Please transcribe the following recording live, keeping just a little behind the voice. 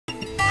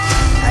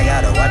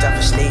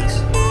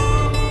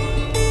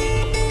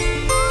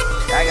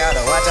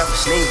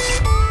sneeze.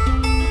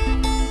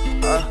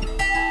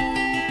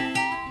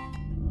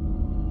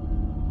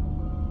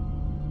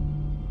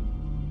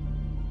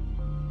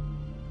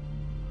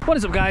 What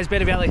is up guys,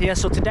 BeardedReality here.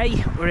 So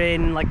today we're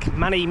in like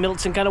Manny,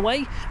 Middleton kind of way,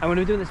 and we're going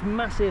to be doing this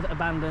massive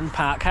abandoned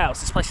park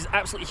house. This place is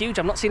absolutely huge.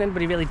 I've not seen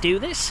anybody really do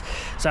this,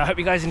 so I hope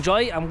you guys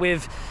enjoy. I'm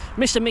with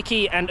Mr.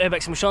 Mickey and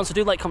Urbex and Sean, so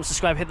do like, comment,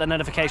 subscribe, hit the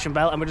notification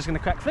bell, and we're just going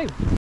to crack through.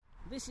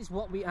 This is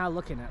what we are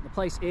looking at. The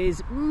place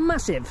is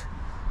massive.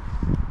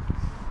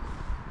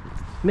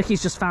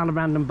 Mickey's just found a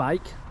random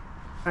bike,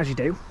 as you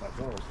do. That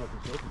door was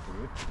fucking open for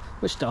you.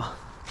 Which door?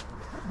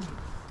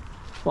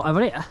 What,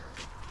 over here?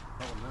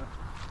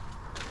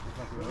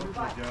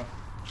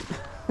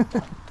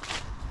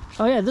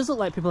 Oh yeah, it does look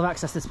like people have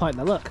accessed this point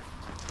there, look.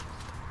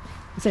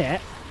 Is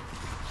it?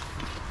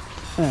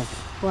 Oh,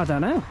 well, I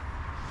don't know.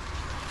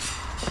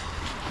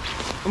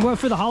 I'm going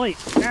through the holly.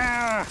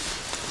 Ah!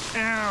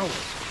 Ow!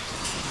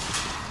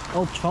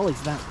 Old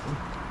trolley's that.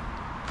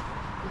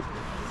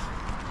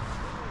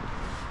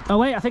 Oh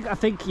wait, I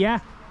think, yeah.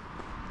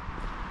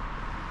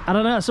 I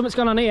don't know, something's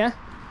gone on here.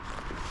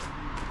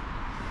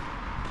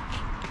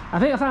 I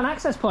think I found an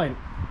access point.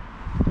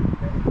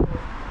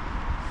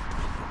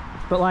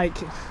 But like,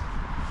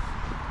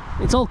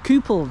 it's all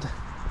coupled.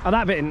 Oh,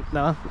 that bit in,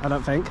 no, I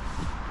don't think.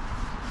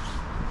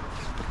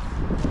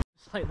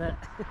 Just like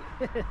that.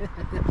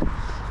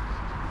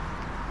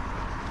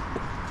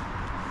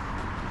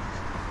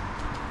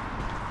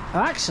 Oh,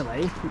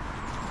 actually,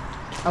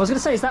 I was going to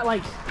say, is that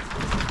like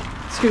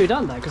screwed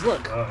on there? Because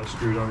look. It's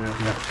screwed on,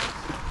 yeah.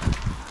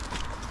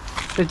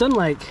 They've done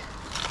like.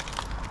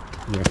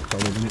 Yeah,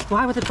 solid, isn't it?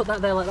 Why would they put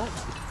that there like that?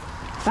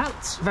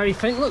 That's very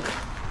faint, look.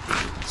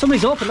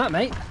 Somebody's opened that,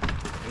 mate.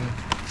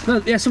 No,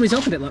 yeah, somebody's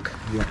opened it, look.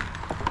 Yeah.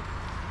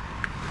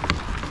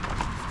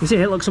 You see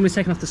it? Look, somebody's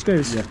taken off the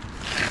screws. Yeah.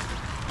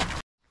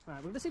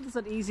 Right, well, let's see if there's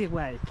an easier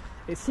way.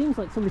 It seems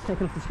like somebody's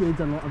taken off the screws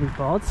on a lot of these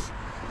boards.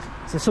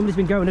 So somebody's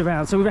been going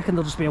around, so we reckon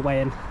there'll just be a way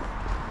in.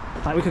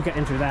 Like, we could get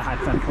in through there,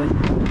 hypothetically.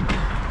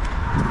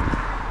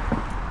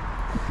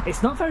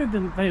 It's not very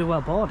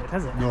well boarded,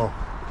 has it? No.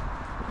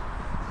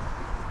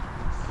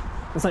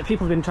 It's like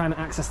people have been trying to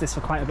access this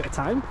for quite a bit of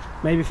time.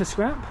 Maybe for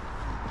scrap.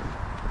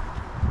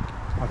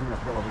 I think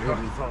that's probably it.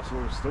 You thought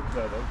someone was stuck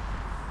there though.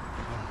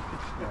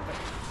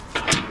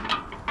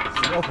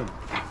 Is it open?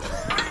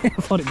 I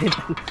thought it did.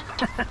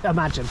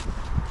 Imagine.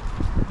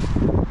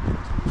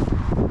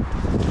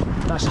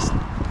 That's just,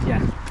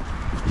 yeah.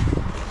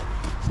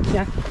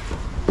 Yeah.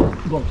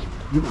 Come on.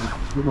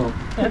 Come on.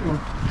 Come on.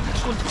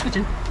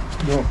 Kitchen.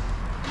 No.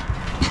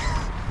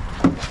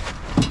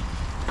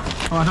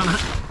 Oh, I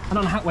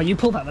don't know how, well, you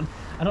pulled that then.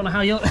 I don't know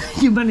how you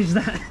managed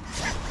that.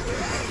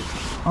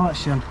 Oh, that's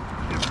Sean.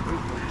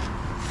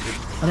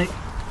 I think.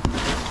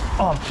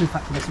 Oh, I'm too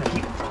fat for this,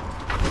 Mickey.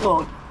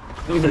 Oh,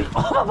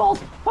 my ball!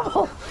 My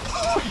ball!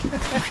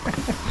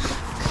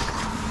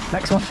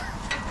 Next one.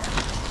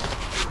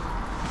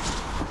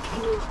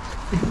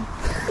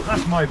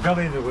 That's my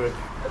belly in the work.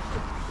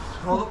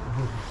 Oh.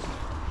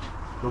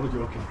 Don't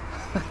joking.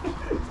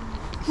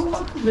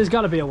 There's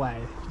got to be a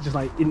way. Just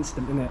like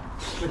instant, isn't it?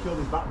 Especially on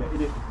this back bit,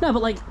 isn't it? No,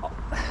 but like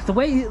the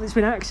way it's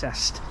been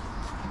accessed.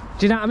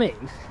 Do you know what I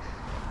mean?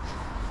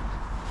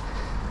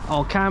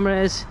 All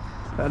cameras,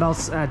 an old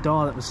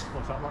door that was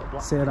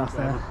sealed off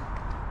there.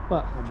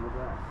 What?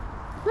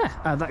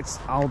 Yeah, that's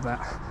old. That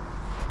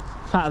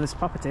part of this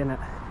property, isn't it?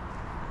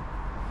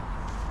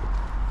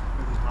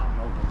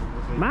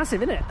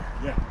 Massive, isn't it?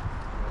 Yeah.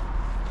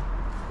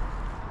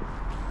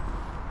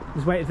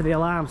 Just waiting for the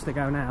alarms to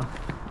go now.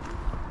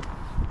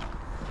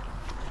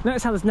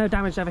 Notice how there's no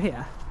damage over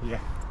here? Yeah.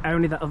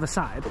 Only the other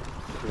side.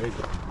 Crazy.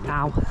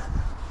 Ow.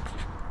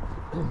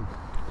 I'm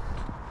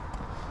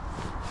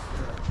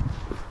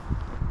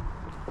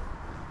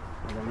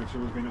going to make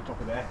sure we've been on top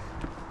of there.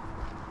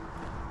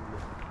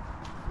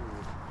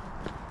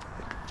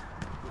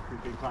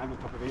 We've been climbing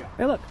on top of here.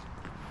 Hey, look.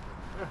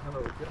 Yeah,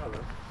 hello. Hello.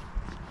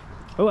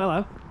 Oh,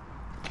 hello.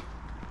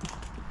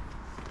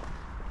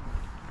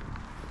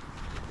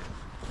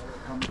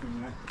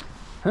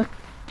 Huh?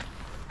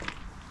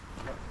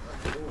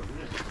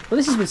 Well,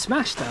 this has been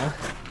smashed though.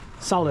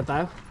 Solid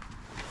though.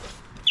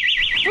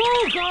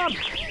 Oh God!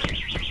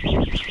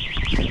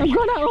 I'm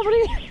going out over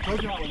here.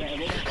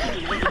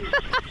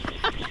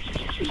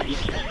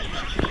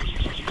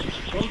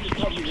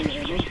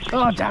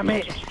 Oh damn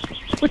it!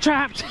 We're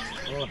trapped.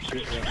 Oh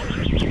shit!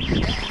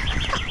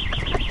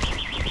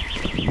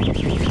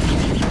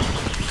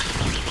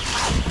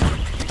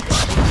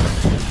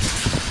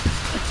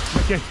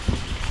 Yeah.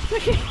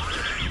 Mickey.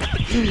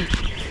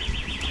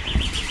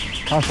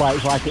 That's why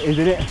it's like it is,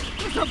 isn't it?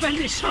 Don't bend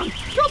it, son.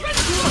 Don't bend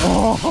it. Oh.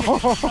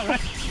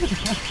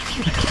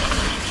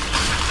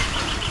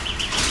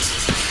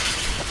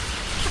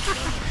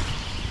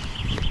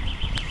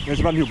 There's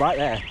a brand new bike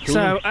there.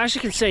 So as you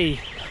can see,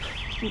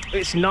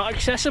 it's not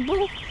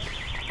accessible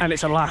and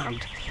it's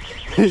alarmed.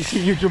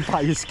 You jump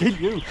out of your skin,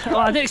 you. Well,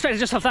 I didn't expect to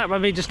just have that by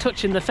me just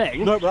touching the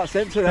thing. No, but that's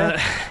empty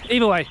there.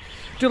 Either way,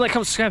 do like,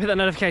 comment, subscribe, hit that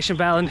notification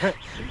bell, and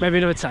maybe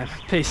another time.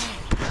 Peace.